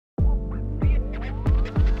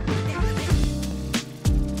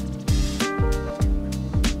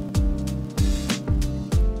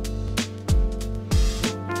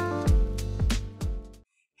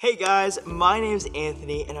Hey guys, my name is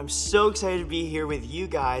Anthony and I'm so excited to be here with you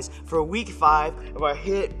guys for week 5 of our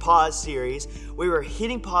Hit Pause series, where we're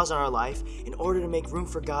hitting pause on our life in order to make room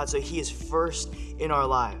for God so He is first in our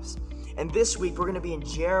lives. And this week we're going to be in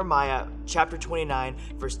Jeremiah chapter 29,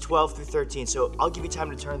 verse 12 through 13. So I'll give you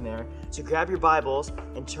time to turn there. So grab your Bibles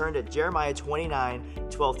and turn to Jeremiah 29,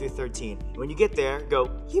 12 through 13. When you get there,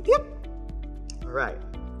 go, yip, yip. All right,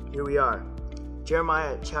 here we are.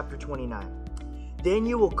 Jeremiah chapter 29. Then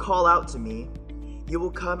you will call out to me, you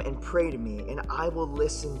will come and pray to me, and I will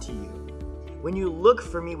listen to you. When you look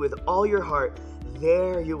for me with all your heart,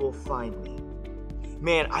 there you will find me.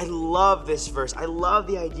 Man, I love this verse. I love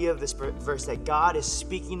the idea of this verse that God is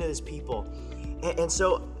speaking to His people. And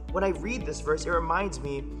so when I read this verse, it reminds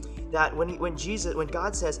me that when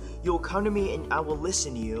God says, you will come to me and I will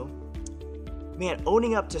listen to you, man,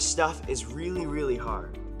 owning up to stuff is really, really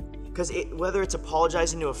hard. Because whether it's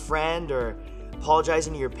apologizing to a friend or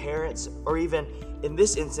apologizing to your parents, or even in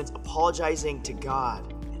this instance, apologizing to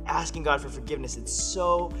God and asking God for forgiveness, it's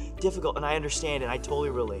so difficult, and I understand, and I totally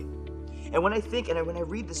relate. And when I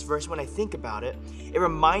read this verse, when I think about it, it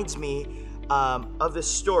reminds me of this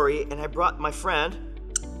story, and I brought my friend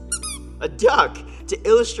a duck to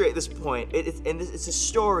illustrate this point. It's a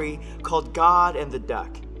story called God and the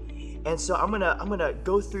Duck. And so I'm gonna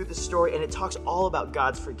go through the story, and it talks all about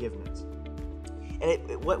God's forgiveness.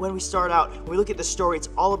 And when we start out, when we look at the story, it's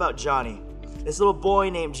all about Johnny, this little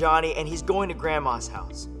boy named Johnny, and he's going to Grandma's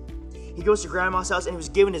house. He goes to Grandma's house, and he was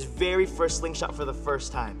given his very first slingshot for the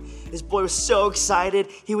first time. This boy was so excited.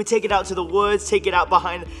 He would take it out to the woods, take it out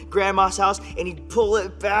behind Grandma's house, and he'd pull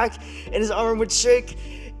it back, and his arm would shake,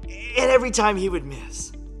 and every time he would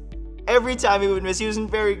miss. Every time he would miss, he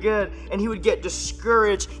wasn't very good, and he would get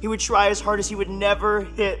discouraged. He would try his hardest. He would never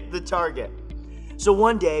hit the target. So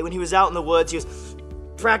one day, when he was out in the woods, he was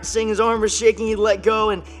practicing, his arm was shaking, he'd let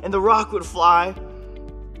go, and the rock would fly.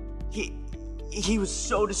 He was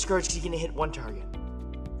so discouraged because he couldn't hit one target.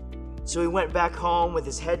 So he went back home with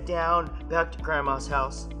his head down, back to Grandma's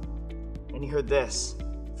house, and he heard this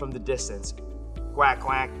from the distance. Quack,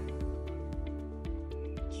 quack.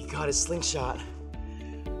 He got his slingshot,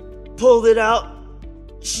 pulled it out,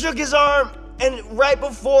 shook his arm, and right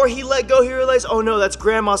before he let go, he realized, oh no, that's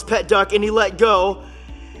Grandma's pet duck, and he let go.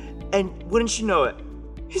 And wouldn't you know it,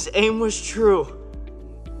 his aim was true.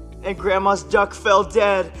 And Grandma's duck fell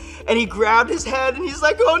dead. And he grabbed his head, and he's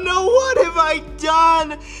like, oh no, what have I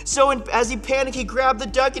done? So as he panicked, he grabbed the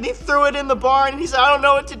duck, and he threw it in the barn, and he said, I don't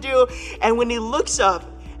know what to do. And when he looks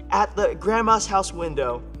up at the Grandma's house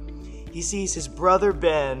window, he sees his brother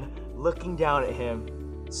Ben looking down at him,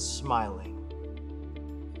 smiling.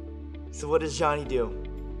 So what does Johnny do?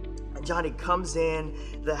 Johnny comes in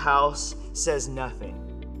the house, says nothing.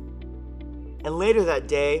 And later that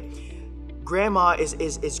day, Grandma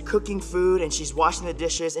is cooking food, and she's washing the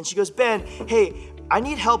dishes, and she goes, Ben, hey, I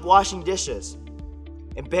need help washing dishes.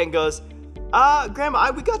 And Ben goes,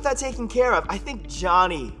 Grandma, we got that taken care of. I think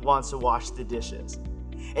Johnny wants to wash the dishes.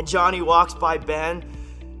 And Johnny walks by Ben,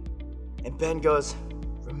 and Ben goes,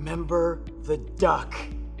 remember the duck.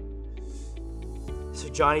 So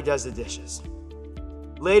Johnny does the dishes.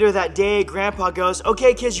 Later that day, Grandpa goes,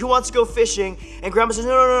 okay, kids, who wants to go fishing? And Grandma says,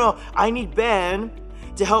 no, I need Ben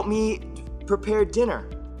to help me prepare dinner.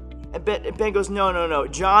 And Ben goes, no,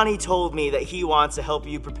 Johnny told me that he wants to help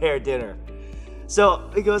you prepare dinner. So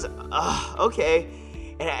he goes, okay.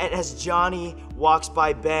 And as Johnny walks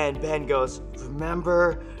by Ben, Ben goes,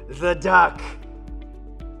 remember the duck.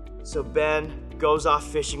 So Ben goes off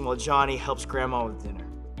fishing while Johnny helps Grandma with dinner.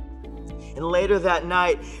 And later that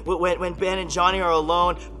night, when Ben and Johnny are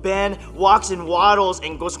alone, Ben walks and waddles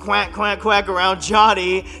and goes quack, quack, quack around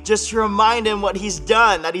Johnny just to remind him what he's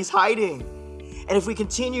done, that he's hiding. And if we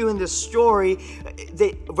continue in this story,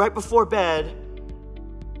 right before bed,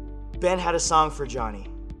 Ben had a song for Johnny.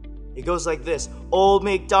 It goes like this. Old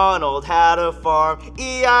MacDonald had a farm,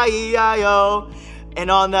 E-I-E-I-O. And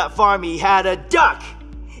on that farm he had a duck.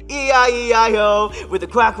 E-I-E-I-O, with a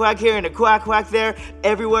quack quack here and a quack quack there,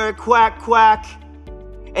 everywhere quack quack.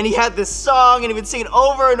 And he had this song, and he would sing it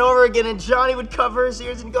over and over again, and Johnny would cover his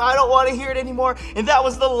ears and go, I don't want to hear it anymore. And that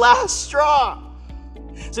was the last straw.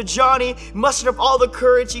 So Johnny mustered up all the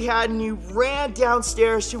courage he had, and he ran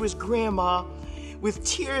downstairs to his grandma. With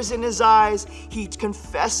tears in his eyes, he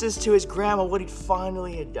confesses to his grandma what he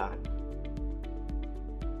finally had done.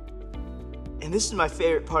 And this is my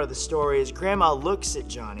favorite part of the story, is Grandma looks at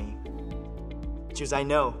Johnny. She goes, I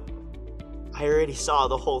know. I already saw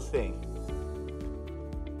the whole thing.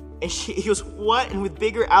 And he goes, what? And with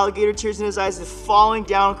bigger alligator tears in his eyes, falling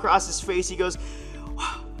down across his face, he goes,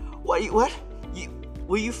 what?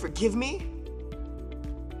 Will you forgive me?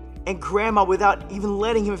 And Grandma, without even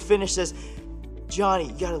letting him finish, says, Johnny,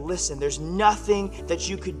 you gotta listen. There's nothing that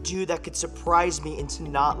you could do that could surprise me into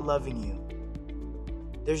not loving you.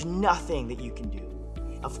 There's nothing that you can do.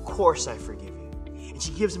 Of course I forgive you. And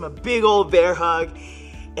she gives him a big old bear hug.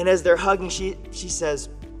 And as they're hugging, she says,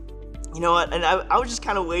 you know what? And I was just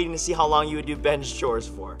kind of waiting to see how long you would do Ben's chores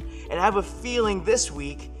for. And I have a feeling this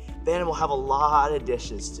week, Ben will have a lot of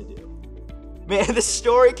dishes to do. Man, this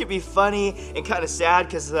story can be funny and kind of sad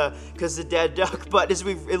because the dead duck. But as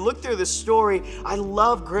we look through the story, I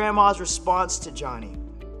love Grandma's response to Johnny.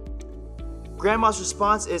 Grandma's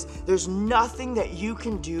response is, there's nothing that you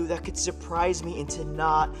can do that could surprise me into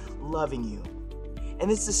not loving you. And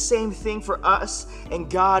it's the same thing for us and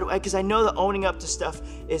God, because I know that owning up to stuff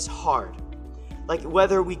is hard. Like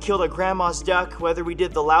whether we killed a grandma's duck, whether we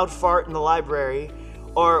did the loud fart in the library,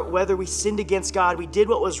 or whether we sinned against God, we did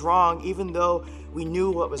what was wrong even though we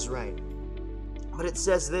knew what was right. But it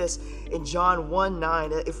says this in John 1:9,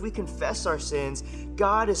 that if we confess our sins,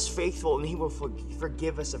 God is faithful and he will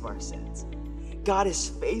forgive us of our sins. God is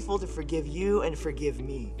faithful to forgive you and forgive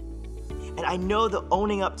me. And I know that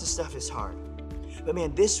owning up to stuff is hard. But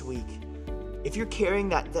man, this week, if you're carrying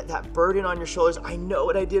that burden on your shoulders, I know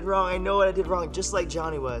what I did wrong, just like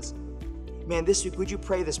Johnny was. Man, this week, would you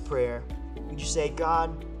pray this prayer? Would you say,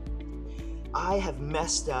 God, I have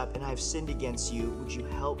messed up and I have sinned against you. Would you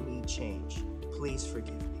help me change? Please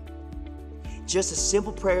forgive me. Just a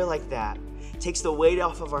simple prayer like that takes the weight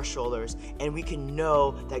off of our shoulders, and we can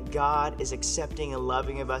know that God is accepting and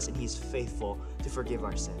loving of us, and he's faithful to forgive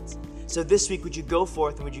our sins. So this week, would you go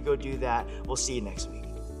forth and would you go do that? We'll see you next week.